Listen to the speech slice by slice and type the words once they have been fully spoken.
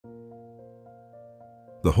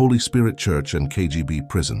the Holy Spirit Church and KGB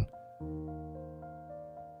Prison.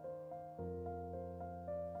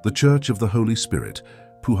 The Church of the Holy Spirit,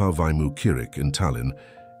 Püha Vaimu kirik in Tallinn,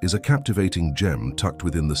 is a captivating gem tucked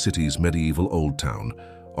within the city's medieval old town,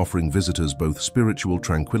 offering visitors both spiritual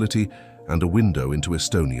tranquility and a window into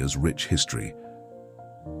Estonia's rich history.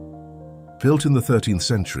 Built in the 13th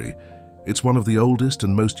century, it's one of the oldest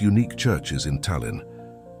and most unique churches in Tallinn,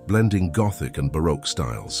 blending Gothic and Baroque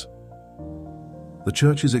styles. The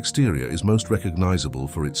church's exterior is most recognizable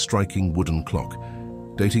for its striking wooden clock,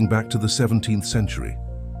 dating back to the 17th century,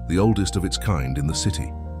 the oldest of its kind in the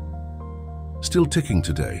city. Still ticking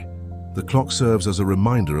today, the clock serves as a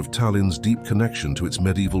reminder of Tallinn's deep connection to its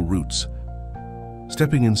medieval roots.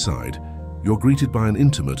 Stepping inside, you're greeted by an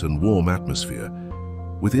intimate and warm atmosphere,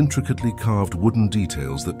 with intricately carved wooden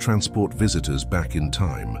details that transport visitors back in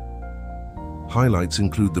time. Highlights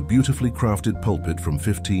include the beautifully crafted pulpit from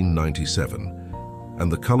 1597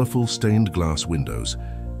 and the colorful stained glass windows,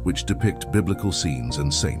 which depict biblical scenes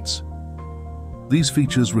and saints. These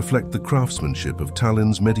features reflect the craftsmanship of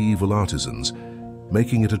Tallinn's medieval artisans,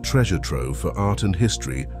 making it a treasure trove for art and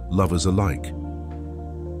history lovers alike.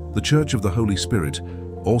 The Church of the Holy Spirit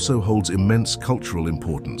also holds immense cultural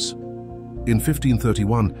importance. In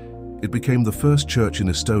 1531, it became the first church in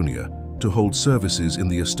Estonia to hold services in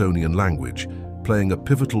the Estonian language, playing a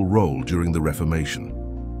pivotal role during the Reformation.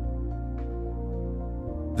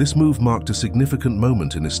 This move marked a significant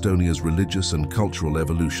moment in Estonia's religious and cultural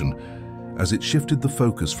evolution, as it shifted the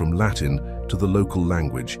focus from Latin to the local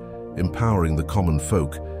language, empowering the common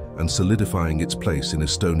folk and solidifying its place in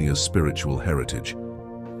Estonia's spiritual heritage.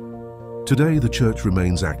 Today, the church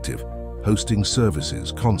remains active, hosting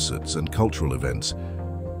services, concerts, and cultural events,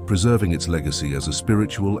 preserving its legacy as a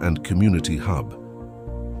spiritual and community hub.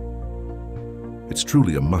 It's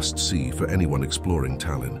truly a must-see for anyone exploring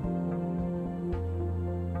Tallinn.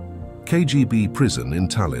 KGB Prison in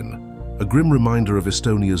Tallinn, a grim reminder of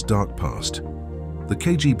Estonia's dark past. The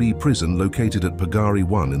KGB prison, located at Pagari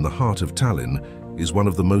 1 in the heart of Tallinn, is one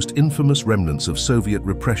of the most infamous remnants of Soviet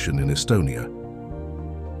repression in Estonia.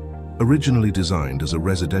 Originally designed as a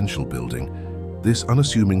residential building, this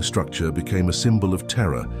unassuming structure became a symbol of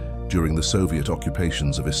terror during the Soviet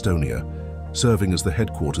occupations of Estonia, serving as the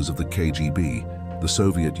headquarters of the KGB, the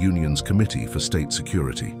Soviet Union's Committee for State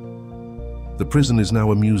Security. The prison is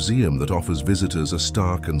now a museum that offers visitors a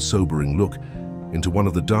stark and sobering look into one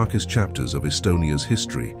of the darkest chapters of Estonia's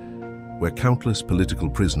history, where countless political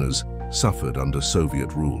prisoners suffered under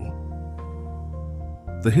Soviet rule.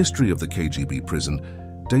 The history of the KGB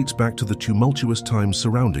prison dates back to the tumultuous times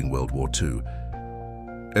surrounding World War II.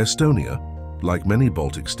 Estonia, like many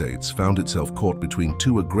Baltic states, found itself caught between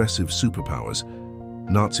two aggressive superpowers,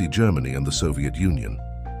 Nazi Germany and the Soviet Union.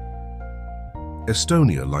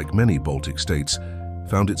 Estonia, like many Baltic states,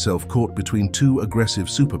 found itself caught between two aggressive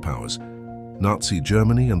superpowers, Nazi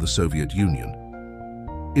Germany and the Soviet Union.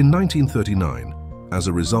 In 1939, as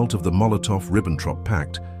a result of the Molotov-Ribbentrop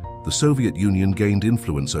Pact, the Soviet Union gained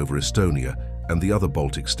influence over Estonia and the other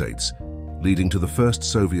Baltic states, leading to the first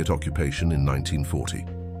Soviet occupation in 1940.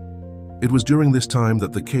 It was during this time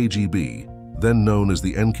that the KGB, then known as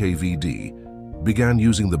the NKVD, began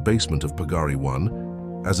using the basement of Pagari 1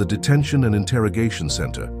 as a detention and interrogation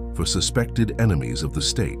center for suspected enemies of the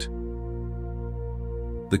state.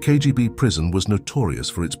 The KGB prison was notorious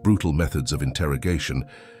for its brutal methods of interrogation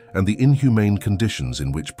and the inhumane conditions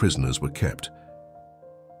in which prisoners were kept.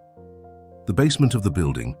 The basement of the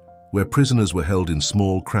building, where prisoners were held in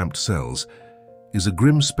small, cramped cells, is a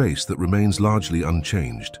grim space that remains largely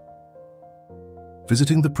unchanged.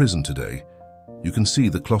 Visiting the prison today, you can see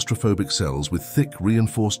the claustrophobic cells with thick,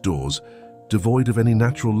 reinforced doors devoid of any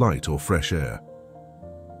natural light or fresh air.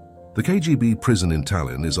 The KGB prison in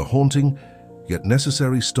Tallinn is a haunting, yet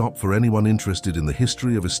necessary stop for anyone interested in the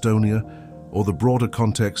history of Estonia or the broader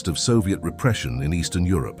context of Soviet repression in Eastern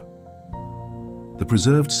Europe. The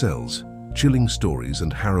preserved cells, chilling stories,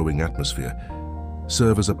 and harrowing atmosphere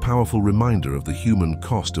serve as a powerful reminder of the human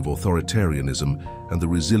cost of authoritarianism and the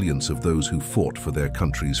resilience of those who fought for their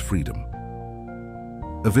country's freedom.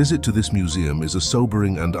 A visit to this museum is a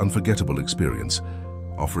sobering and unforgettable experience,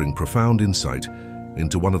 offering profound insight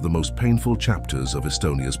into one of the most painful chapters of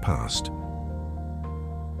Estonia's past.